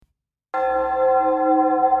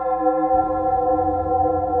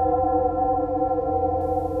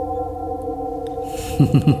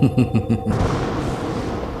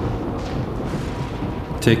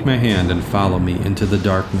Take my hand and follow me into the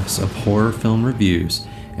darkness of horror film reviews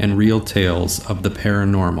and real tales of the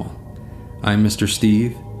paranormal. I'm Mr.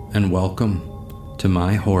 Steve, and welcome to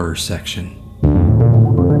my horror section.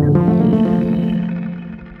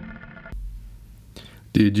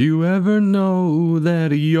 Did you ever know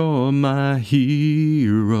that you're my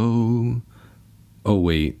hero? Oh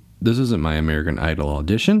wait, this isn't my American Idol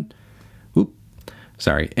audition? Oop,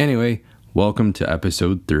 sorry. Anyway, welcome to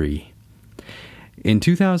episode 3. In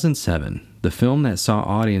 2007, the film that saw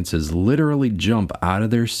audiences literally jump out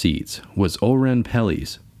of their seats was Oren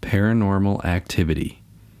Peli's Paranormal Activity.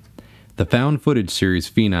 The found footage series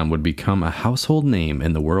phenom would become a household name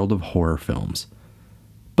in the world of horror films.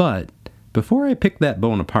 But before I pick that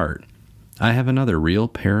bone apart, I have another real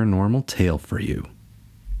paranormal tale for you.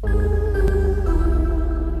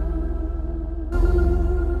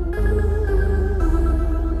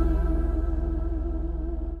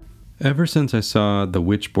 Ever since I saw the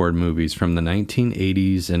Ouija Board movies from the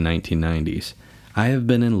 1980s and 1990s, I have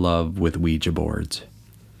been in love with Ouija boards.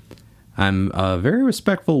 I'm a very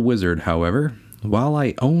respectful wizard, however. While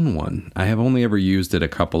I own one, I have only ever used it a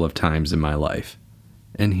couple of times in my life.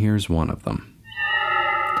 And here's one of them.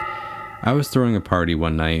 I was throwing a party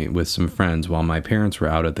one night with some friends while my parents were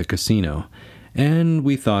out at the casino, and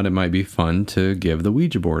we thought it might be fun to give the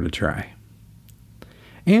Ouija board a try.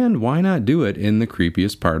 And why not do it in the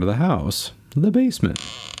creepiest part of the house, the basement?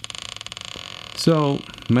 So,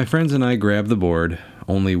 my friends and I grabbed the board,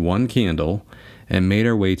 only one candle, and made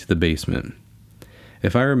our way to the basement.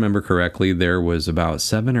 If I remember correctly, there was about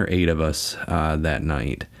 7 or 8 of us that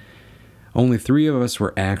night. Only 3 of us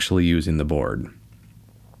were actually using the board.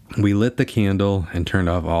 We lit the candle and turned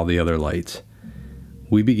off all the other lights.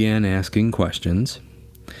 We began asking questions.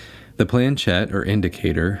 The planchette, or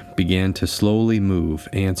indicator, began to slowly move,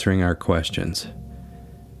 answering our questions.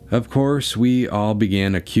 Of course, we all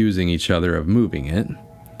began accusing each other of moving it.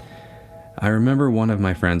 I remember one of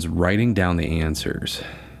my friends writing down the answers.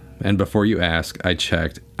 And before you ask, I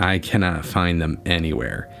checked. I cannot find them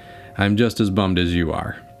anywhere. I'm just as bummed as you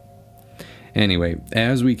are. Anyway,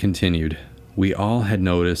 as we continued, we all had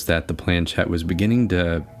noticed that the planchette was beginning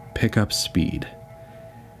to pick up speed.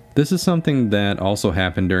 This is something that also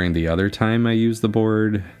happened during the other time I used the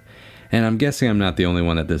board, and I'm guessing I'm not the only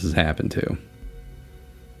one that this has happened to.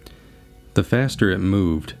 The faster it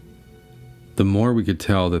moved, the more we could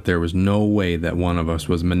tell that there was no way that one of us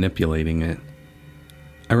was manipulating it.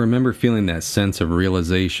 I remember feeling that sense of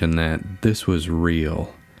realization that this was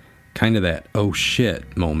real, kind of that oh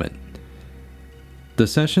shit moment. The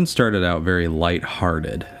session started out very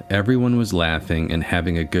light-hearted. Everyone was laughing and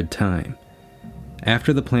having a good time.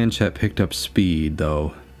 After the planchette picked up speed,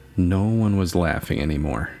 though, no one was laughing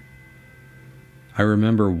anymore. I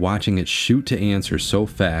remember watching it shoot to answer so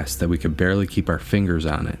fast that we could barely keep our fingers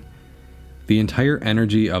on it. The entire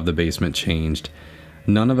energy of the basement changed.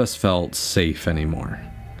 None of us felt safe anymore.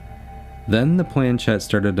 Then the planchette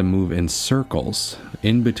started to move in circles,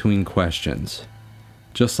 in between questions,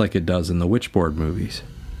 just like it does in the Ouija Board movies.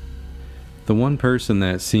 The one person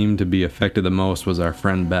that seemed to be affected the most was our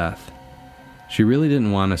friend Beth. She really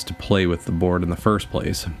didn't want us to play with the board in the first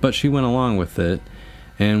place, but she went along with it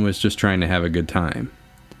and was just trying to have a good time.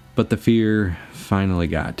 But the fear finally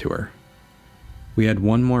got to her. We had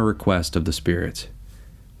one more request of the spirits.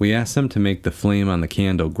 We asked them to make the flame on the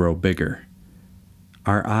candle grow bigger.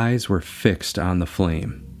 Our eyes were fixed on the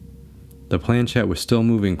flame. The planchette was still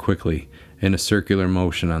moving quickly in a circular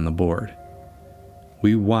motion on the board.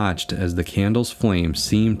 We watched as the candle's flame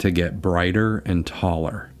seemed to get brighter and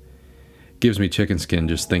taller. Gives me chicken skin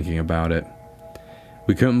just thinking about it.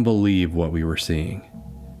 We couldn't believe what we were seeing.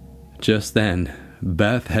 Just then,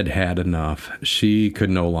 Beth had had enough. She could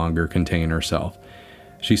no longer contain herself.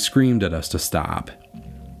 She screamed at us to stop.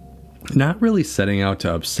 Not really setting out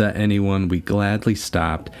to upset anyone, we gladly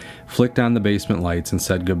stopped, flicked on the basement lights, and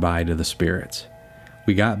said goodbye to the spirits.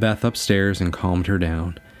 We got Beth upstairs and calmed her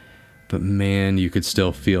down. But man, you could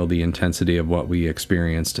still feel the intensity of what we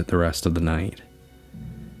experienced the rest of the night.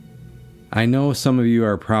 I know some of you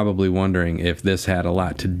are probably wondering if this had a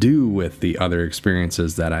lot to do with the other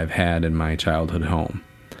experiences that I've had in my childhood home.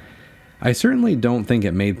 I certainly don't think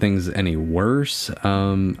it made things any worse.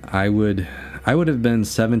 I would have been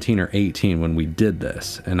 17 or 18 when we did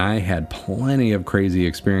this, and I had plenty of crazy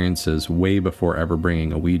experiences way before ever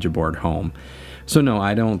bringing a Ouija board home. So no,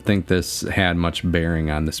 I don't think this had much bearing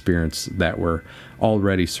on the spirits that were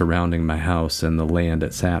already surrounding my house and the land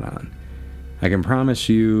it sat on. I can promise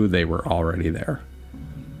you they were already there.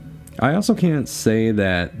 I also can't say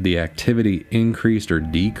that the activity increased or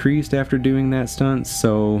decreased after doing that stunt,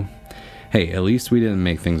 so hey, at least we didn't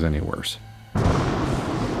make things any worse.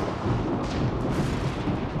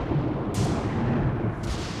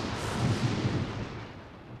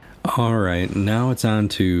 Alright, now it's on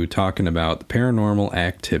to talking about Paranormal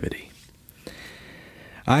Activity.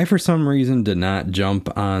 I, for some reason, did not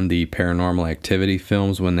jump on the Paranormal Activity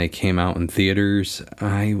films when they came out in theaters.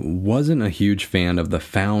 I wasn't a huge fan of the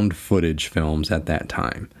found footage films at that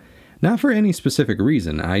time. Not for any specific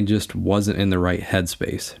reason, I just wasn't in the right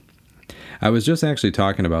headspace. I was just actually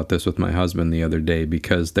talking about this with my husband the other day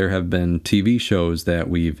because there have been TV shows that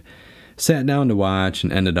we've sat down to watch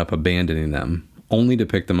and ended up abandoning them, only to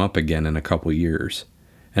pick them up again in a couple years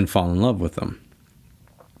and fall in love with them.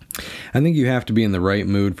 I think you have to be in the right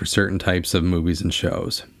mood for certain types of movies and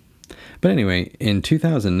shows. But anyway, in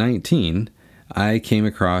 2019, I came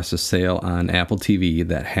across a sale on Apple TV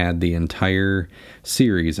that had the entire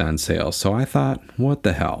series on sale. So I thought, what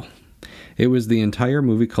the hell? It was the entire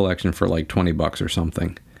movie collection for like $20 or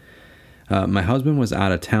something. My husband was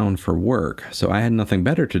out of town for work, so I had nothing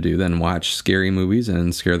better to do than watch scary movies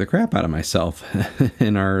and scare the crap out of myself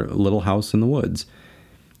in our little house in the woods.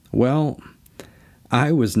 Well,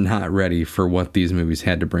 I was not ready for what these movies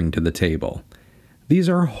had to bring to the table. These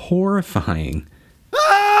are horrifying.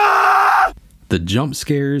 Ah! The jump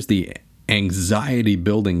scares, the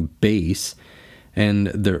anxiety-building bass, and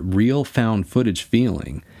the real found footage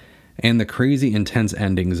feeling, and the crazy intense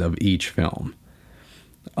endings of each film.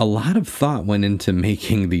 A lot of thought went into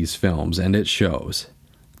making these films, and it shows.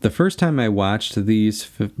 The first time I watched these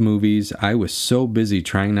movies, I was so busy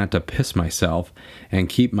trying not to piss myself and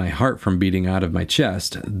keep my heart from beating out of my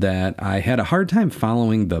chest that I had a hard time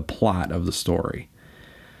following the plot of the story.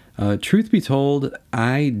 Truth be told,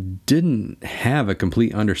 I didn't have a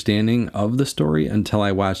complete understanding of the story until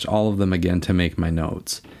I watched all of them again to make my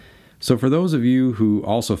notes. So for those of you who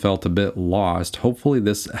also felt a bit lost, hopefully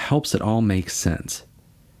this helps it all make sense.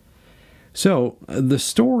 So, the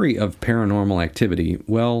story of Paranormal Activity,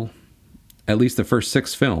 well, at least the first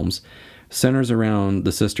 6 films, centers around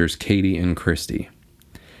the sisters Katie and Christy.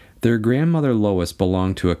 Their grandmother Lois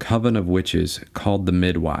belonged to a coven of witches called the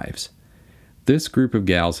Midwives. This group of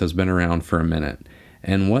gals has been around for a minute,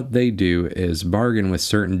 and what they do is bargain with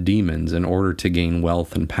certain demons in order to gain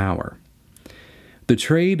wealth and power. The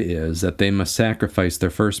trade is that they must sacrifice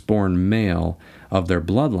their firstborn male of their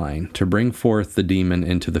bloodline to bring forth the demon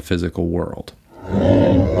into the physical world.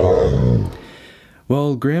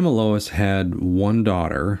 Well, Grandma Lois had one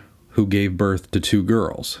daughter who gave birth to 2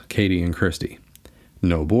 girls, Katie and Christy.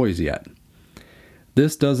 No boys yet.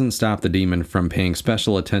 This doesn't stop the demon from paying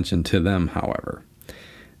special attention to them, however.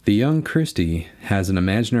 The young Christy has an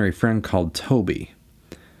imaginary friend called Toby.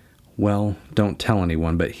 Well, don't tell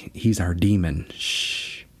anyone, but he's our demon.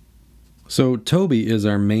 Shh. So Toby is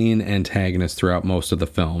our main antagonist throughout most of the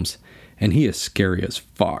films, and he is scary as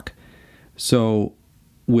fuck. So,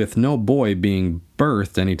 with no boy being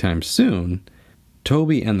birthed anytime soon,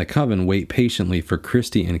 Toby and the coven wait patiently for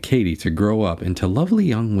Christy and Katie to grow up into lovely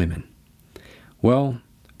young women. Well,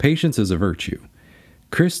 patience is a virtue.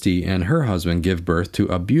 Christy and her husband give birth to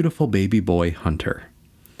a beautiful baby boy, Hunter.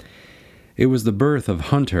 It was the birth of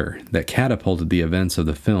Hunter that catapulted the events of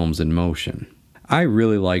the films in motion. I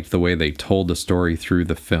really liked the way they told the story through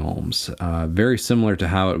the films, very similar to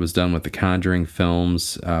how it was done with the Conjuring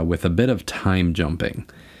films, with a bit of time jumping.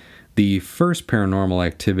 The first Paranormal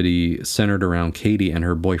Activity centered around Katie and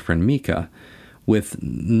her boyfriend Mika, with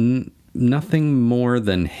nothing more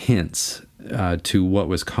than hints to what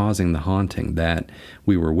was causing the haunting that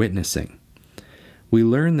we were witnessing. We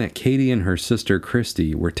learned that Katie and her sister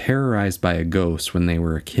Christy were terrorized by a ghost when they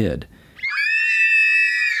were a kid.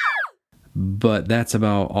 But that's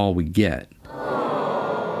about all we get.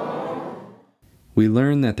 We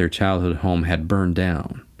learned that their childhood home had burned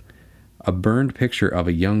down. A burned picture of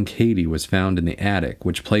a young Katie was found in the attic,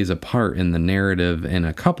 which plays a part in the narrative in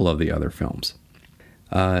a couple of the other films,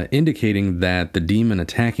 indicating that the demon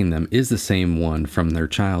attacking them is the same one from their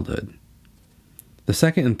childhood. The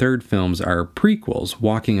second and third films are prequels,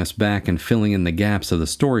 walking us back and filling in the gaps of the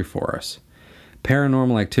story for us.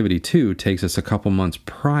 Paranormal Activity 2 takes us a couple months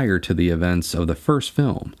prior to the events of the first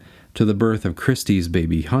film, to the birth of Christy's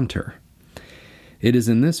baby Hunter. It is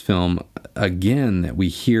in this film, again, that we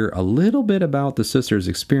hear a little bit about the sisters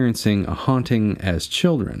experiencing a haunting as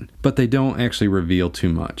children, but they don't actually reveal too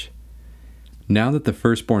much. Now that the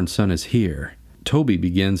firstborn son is here, Toby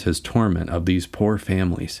begins his torment of these poor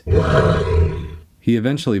families. He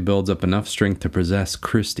eventually builds up enough strength to possess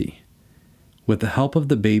Christy. With the help of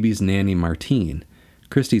the baby's nanny Martine,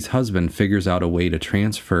 Christy's husband figures out a way to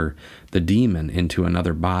transfer the demon into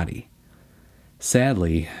another body.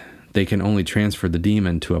 Sadly, they can only transfer the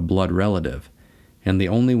demon to a blood relative, and the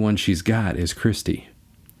only one she's got is Christy.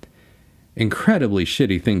 Incredibly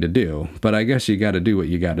shitty thing to do, but I guess you gotta do what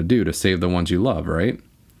you gotta do to save the ones you love, right?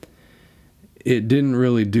 It didn't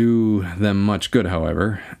really do them much good,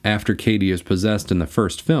 however. After Katie is possessed in the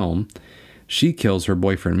first film, she kills her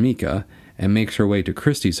boyfriend Mika and makes her way to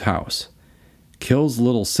Christy's house, kills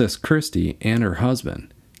little sis Christy and her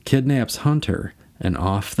husband, kidnaps Hunter, and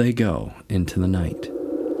off they go into the night.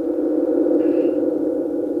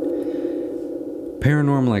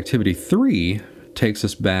 Paranormal Activity 3 takes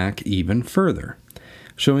us back even further,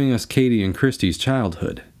 showing us Katie and Christy's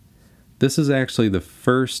childhood. This is actually the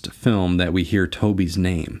first film that we hear Toby's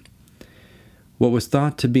name. What was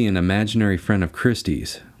thought to be an imaginary friend of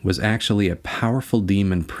Christy's was actually a powerful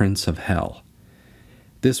demon prince of hell.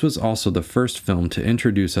 This was also the first film to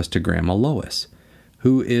introduce us to Grandma Lois,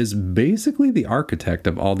 who is basically the architect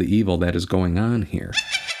of all the evil that is going on here.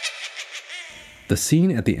 The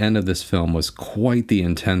scene at the end of this film was quite the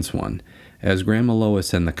intense one, as Grandma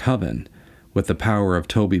Lois and the Coven, with the power of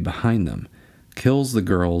Toby behind them, kills the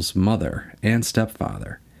girl's mother and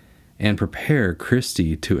stepfather, and prepare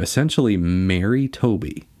Christy to essentially marry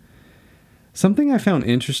Toby. Something I found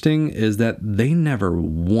interesting is that they never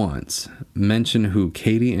once mention who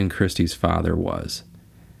Katie and Christy's father was.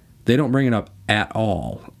 They don't bring it up at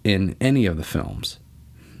all in any of the films.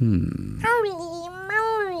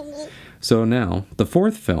 So now, the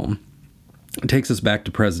fourth film takes us back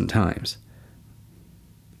to present times.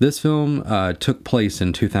 This film took place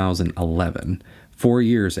in 2011, 4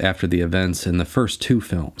 years after the events in the first two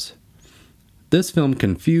films. This film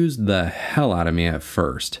confused the hell out of me at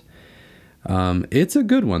first. It's a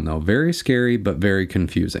good one though, very scary but very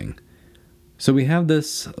confusing. So we have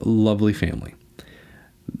this lovely family.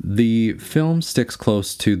 The film sticks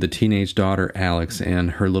close to the teenage daughter Alex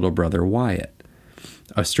and her little brother Wyatt.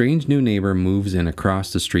 A strange new neighbor moves in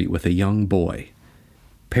across the street with a young boy.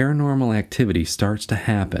 Paranormal activity starts to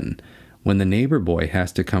happen when the neighbor boy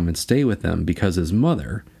has to come and stay with them because his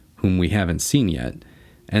mother, whom we haven't seen yet,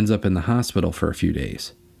 ends up in the hospital for a few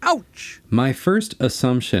days. Ouch! My first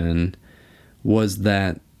assumption was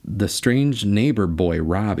that the strange neighbor boy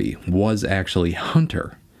Robbie was actually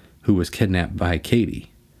Hunter, who was kidnapped by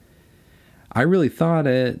Katie. I really thought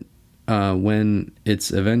it when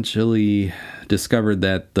it's eventually discovered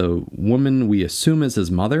that the woman we assume is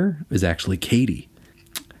his mother is actually Katie.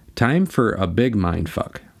 Time for a big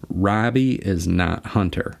mindfuck. Robbie is not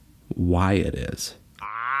Hunter. Wyatt is.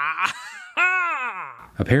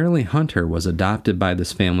 Apparently Hunter was adopted by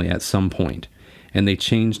this family at some point, and they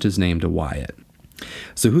changed his name to Wyatt.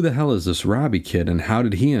 So who the hell is this Robbie kid, and how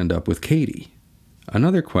did he end up with Katie?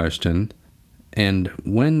 Another question, and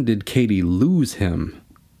when did Katie lose him?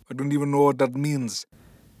 I don't even know what that means.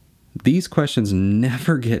 These questions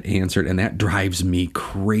never get answered, and that drives me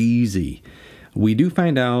crazy. We do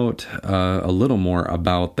find out a little more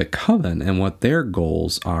about the Coven and what their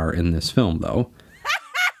goals are in this film, though.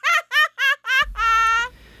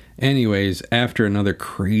 Anyways, after another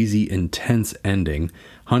crazy, intense ending,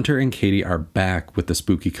 Hunter and Katie are back with the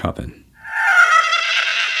spooky Coven.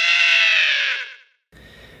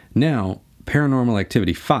 Now, Paranormal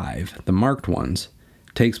Activity 5, the marked ones,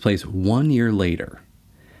 takes place 1 year later.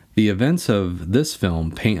 The events of this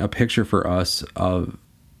film paint a picture for us of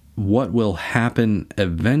what will happen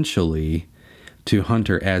eventually to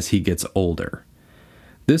Hunter as he gets older.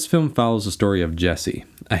 This film follows the story of Jesse,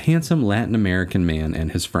 a handsome Latin American man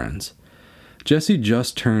and his friends. Jesse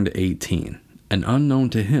just turned 18, and unknown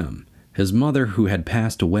to him, his mother, who had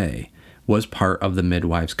passed away, was part of the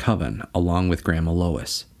midwives' coven, along with Grandma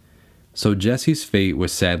Lois. So Jesse's fate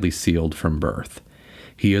was sadly sealed from birth.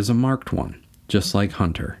 He is a marked one, just like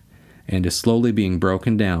Hunter, and is slowly being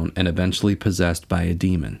broken down and eventually possessed by a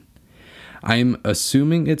demon. I'm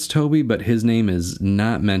assuming it's Toby, but his name is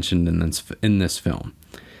not mentioned in this film.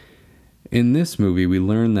 In this movie, we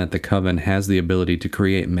learn that the Coven has the ability to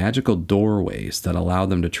create magical doorways that allow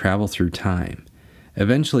them to travel through time.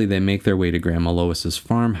 Eventually, they make their way to Grandma Lois's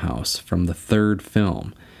farmhouse from the third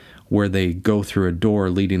film, where they go through a door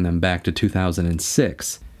leading them back to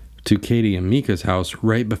 2006, to Katie and Mika's house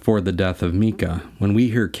right before the death of Mika, when we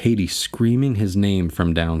hear Katie screaming his name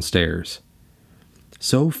from downstairs.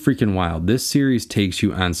 So freaking wild. This series takes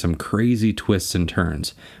you on some crazy twists and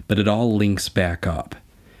turns, but it all links back up.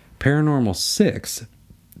 Paranormal 6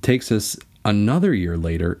 takes us another year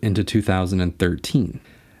later into 2013.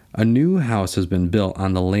 A new house has been built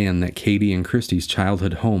on the land that Katie and Christy's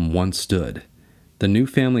childhood home once stood. The new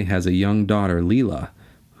family has a young daughter, Leela,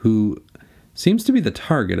 who seems to be the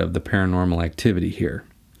target of the Paranormal Activity here.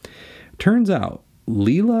 Turns out,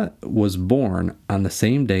 Leela was born on the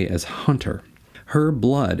same day as Hunter. Her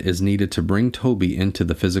blood is needed to bring Toby into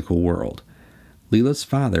the physical world. Leela's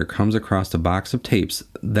father comes across a box of tapes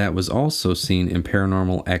that was also seen in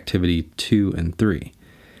Paranormal Activity 2 and 3.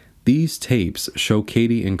 These tapes show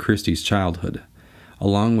Katie and Christy's childhood,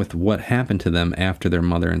 along with what happened to them after their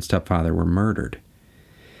mother and stepfather were murdered.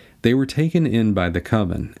 They were taken in by the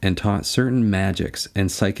coven and taught certain magics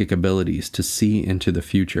and psychic abilities to see into the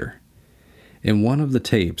future. In one of the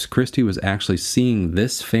tapes, Christy was actually seeing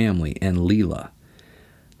this family and Leela.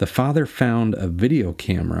 The father found a video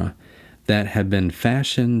camera that had been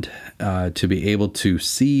fashioned to be able to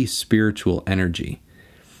see spiritual energy.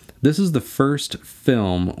 This is the first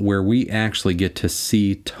film where we actually get to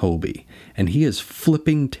see Toby, and he is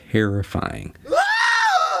flipping terrifying.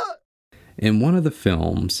 In one of the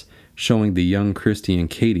films showing the young Christy and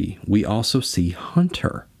Katie, we also see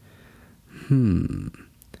Hunter.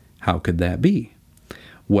 How could that be?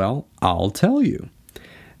 Well, I'll tell you.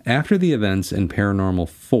 After the events in Paranormal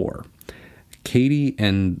 4, Katie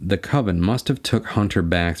and the Coven must have took Hunter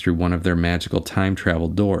back through one of their magical time travel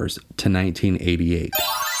doors to 1988.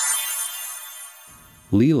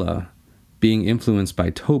 Leela, being influenced by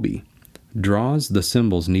Toby, draws the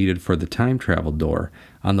symbols needed for the time travel door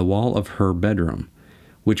on the wall of her bedroom,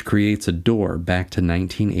 which creates a door back to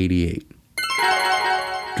 1988.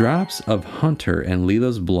 Drops of Hunter and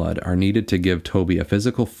Leela's blood are needed to give Toby a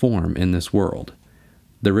physical form in this world.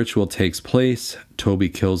 The ritual takes place, Toby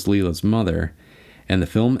kills Leela's mother, and the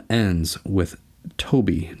film ends with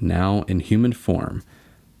Toby, now in human form,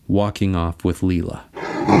 walking off with Leela.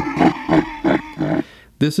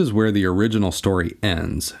 This is where the original story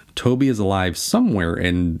ends. Toby is alive somewhere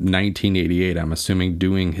in 1988, I'm assuming,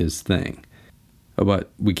 doing his thing.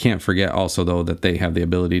 But we can't forget also, though, that they have the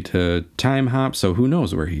ability to time hop, so who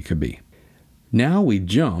knows where he could be. Now we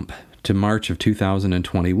jump to March of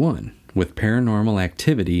 2021 with Paranormal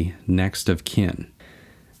Activity Next of Kin.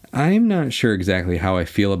 I'm not sure exactly how I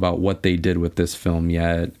feel about what they did with this film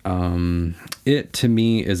yet. It, to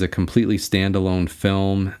me, is a completely standalone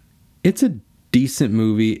film. It's a decent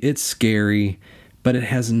movie, it's scary, but it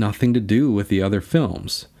has nothing to do with the other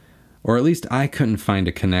films. Or at least I couldn't find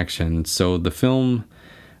a connection. So the film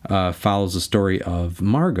follows the story of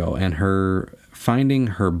Margot and her finding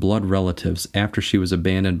her blood relatives after she was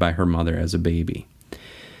abandoned by her mother as a baby.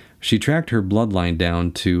 She tracked her bloodline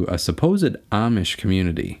down to a supposed Amish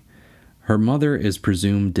community. Her mother is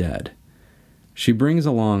presumed dead. She brings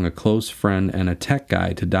along a close friend and a tech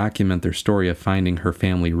guy to document their story of finding her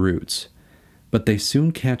family roots. But they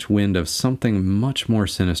soon catch wind of something much more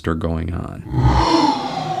sinister going on.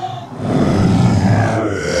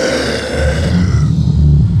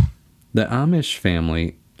 The Amish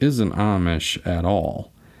family isn't Amish at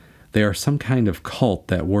all. They are some kind of cult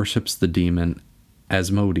that worships the demon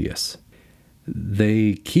Asmodeus.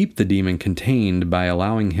 They keep the demon contained by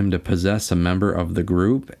allowing him to possess a member of the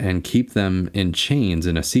group and keep them in chains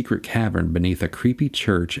in a secret cavern beneath a creepy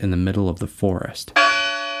church in the middle of the forest.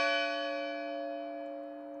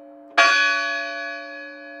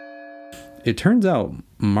 It turns out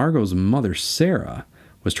Margot's mother, Sarah,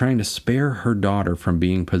 was trying to spare her daughter from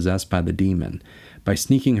being possessed by the demon by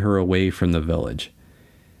sneaking her away from the village.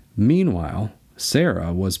 Meanwhile,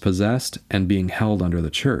 Sarah was possessed and being held under the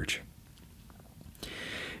church.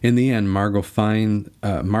 In the end, Margot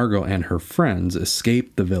and her friends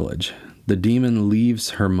escape the village. The demon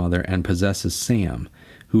leaves her mother and possesses Sam,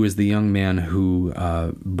 who is the young man who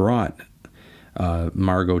brought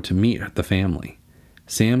Margot to meet the family.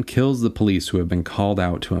 Sam kills the police who have been called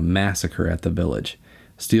out to a massacre at the village,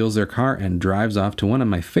 steals their car, and drives off to one of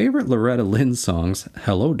my favorite Loretta Lynn songs,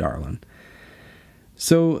 Hello, Darlin'.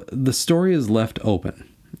 So the story is left open,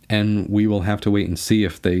 and we will have to wait and see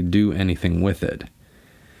if they do anything with it.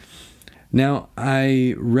 Now,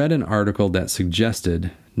 I read an article that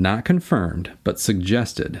suggested, not confirmed, but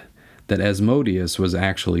suggested that Asmodeus was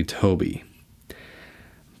actually Toby.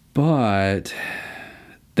 But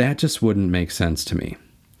that just wouldn't make sense to me.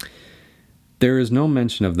 There is no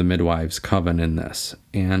mention of the midwives' coven in this,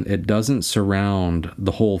 and it doesn't surround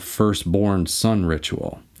the whole firstborn son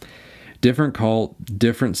ritual. Different cult,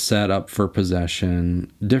 different setup for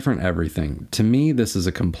possession, different everything. To me, this is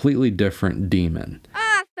a completely different demon.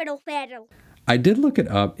 Fiddle. I did look it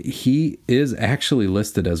up. He is actually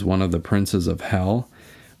listed as one of the princes of hell,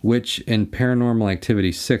 which in Paranormal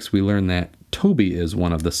Activity 6, we learn that Toby is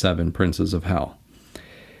one of the 7 princes of hell.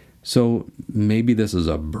 So maybe this is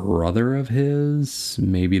a brother of his.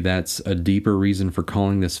 Maybe that's a deeper reason for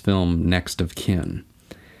calling this film Next of Kin.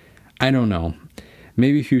 I don't know.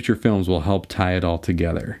 Maybe future films will help tie it all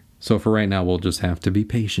together. So for right now, we'll just have to be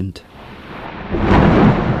patient.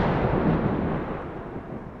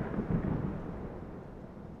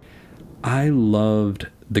 I loved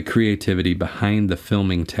the creativity behind the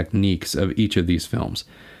filming techniques of each of these films.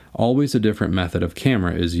 Always a different method of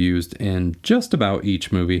camera is used in just about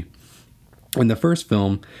each movie. In the first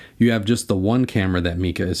film, you have just the one camera that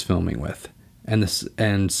Mika is filming with,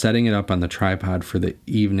 and setting it up on the tripod for the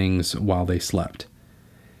evenings while they slept.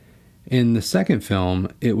 In the second film,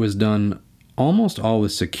 it was done almost all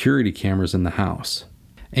with security cameras in the house,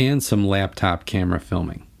 and some laptop camera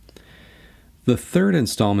filming. The third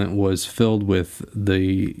installment was filled with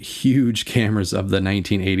the huge cameras of the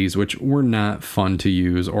 1980s, which were not fun to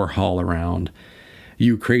use or haul around.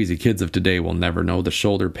 You crazy kids of today will never know the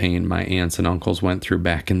shoulder pain my aunts and uncles went through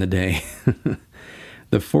back in the day.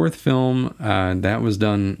 The fourth film, that was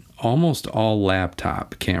done almost all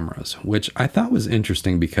laptop cameras, which I thought was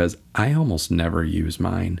interesting because I almost never use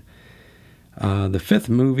mine. The fifth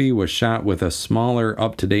movie was shot with a smaller,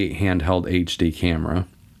 up-to-date handheld HD camera.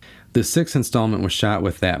 The sixth installment was shot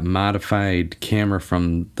with that modified camera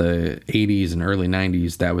from the 80s and early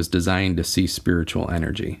 90s that was designed to see spiritual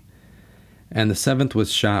energy. And the seventh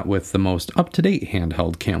was shot with the most up-to-date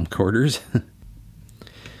handheld camcorders.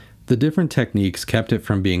 The different techniques kept it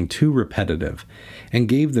from being too repetitive and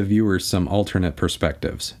gave the viewers some alternate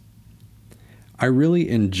perspectives. I really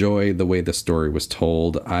enjoy the way the story was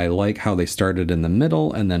told. I like how they started in the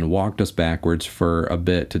middle and then walked us backwards for a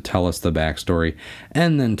bit to tell us the backstory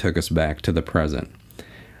and then took us back to the present.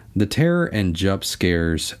 The terror and jump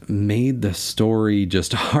scares made the story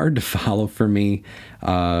just hard to follow for me.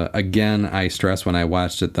 Again, I stress when I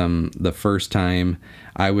watched it the first time,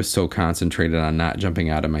 I was so concentrated on not jumping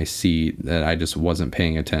out of my seat that I just wasn't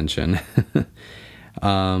paying attention.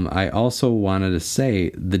 I also wanted to say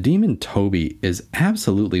the demon Toby is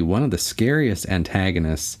absolutely one of the scariest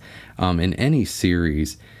antagonists in any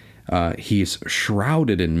series. He's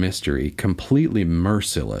shrouded in mystery, completely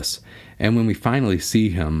merciless, and when we finally see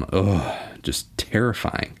him, just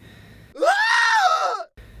terrifying.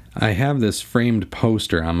 I have this framed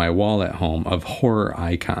poster on my wall at home of horror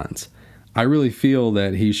icons. I really feel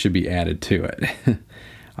that he should be added to it.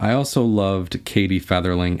 I also loved Katie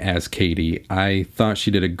Featherling as Katie. I thought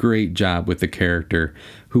she did a great job with the character,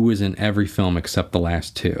 who was in every film except the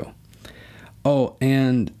last two. Oh,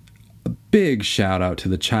 and a big shout out to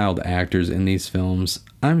the child actors in these films.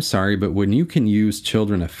 I'm sorry, but when you can use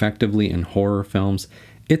children effectively in horror films,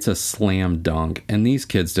 it's a slam dunk, and these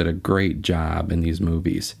kids did a great job in these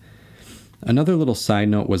movies. Another little side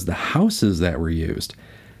note was the houses that were used.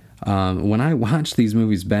 When I watched these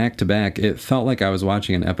movies back to back, it felt like I was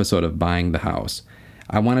watching an episode of Buying the House.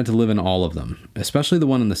 I wanted to live in all of them, especially the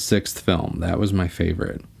one in the sixth film. That was my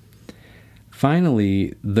favorite.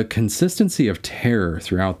 Finally, the consistency of terror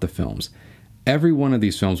throughout the films. Every one of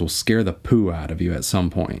these films will scare the poo out of you at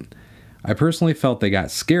some point. I personally felt they got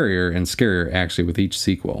scarier and scarier actually with each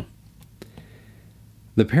sequel.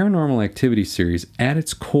 The Paranormal Activity series, at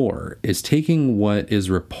its core, is taking what is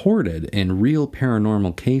reported in real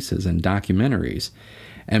paranormal cases and documentaries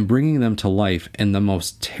and bringing them to life in the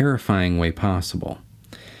most terrifying way possible.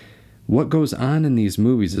 What goes on in these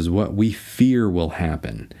movies is what we fear will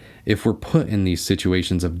happen if we're put in these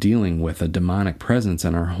situations of dealing with a demonic presence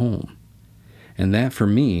in our home. And that, for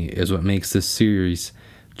me, is what makes this series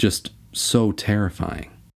just so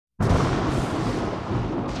terrifying.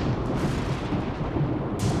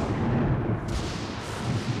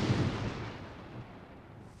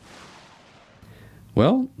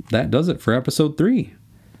 Well, that does it for episode 3.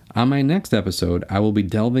 On my next episode, I will be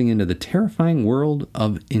delving into the terrifying world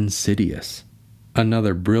of Insidious,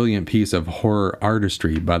 another brilliant piece of horror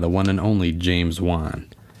artistry by the one and only James Wan.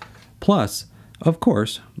 Plus, of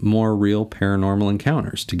course, more real paranormal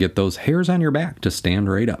encounters to get those hairs on your back to stand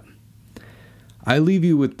right up. I leave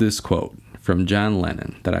you with this quote from John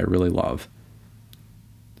Lennon that I really love.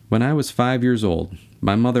 When I was 5 years old,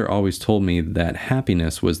 my mother always told me that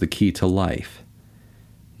happiness was the key to life.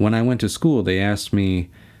 When I went to school, they asked me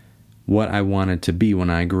what I wanted to be when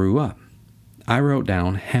I grew up. I wrote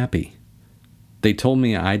down happy. They told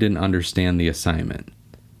me I didn't understand the assignment.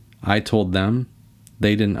 I told them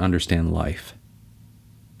they didn't understand life.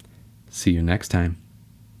 See you next time.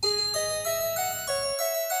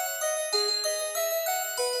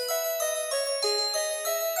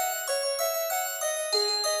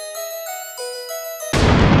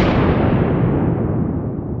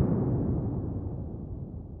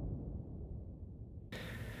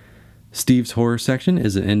 Steve's Horror Section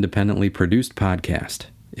is an independently produced podcast.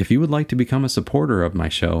 If you would like to become a supporter of my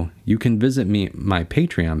show, you can visit my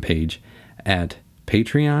Patreon page at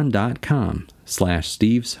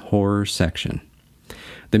Patreon.com/Steve's Horror Section.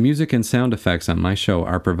 The music and sound effects on my show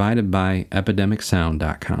are provided by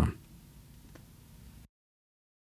EpidemicSound.com.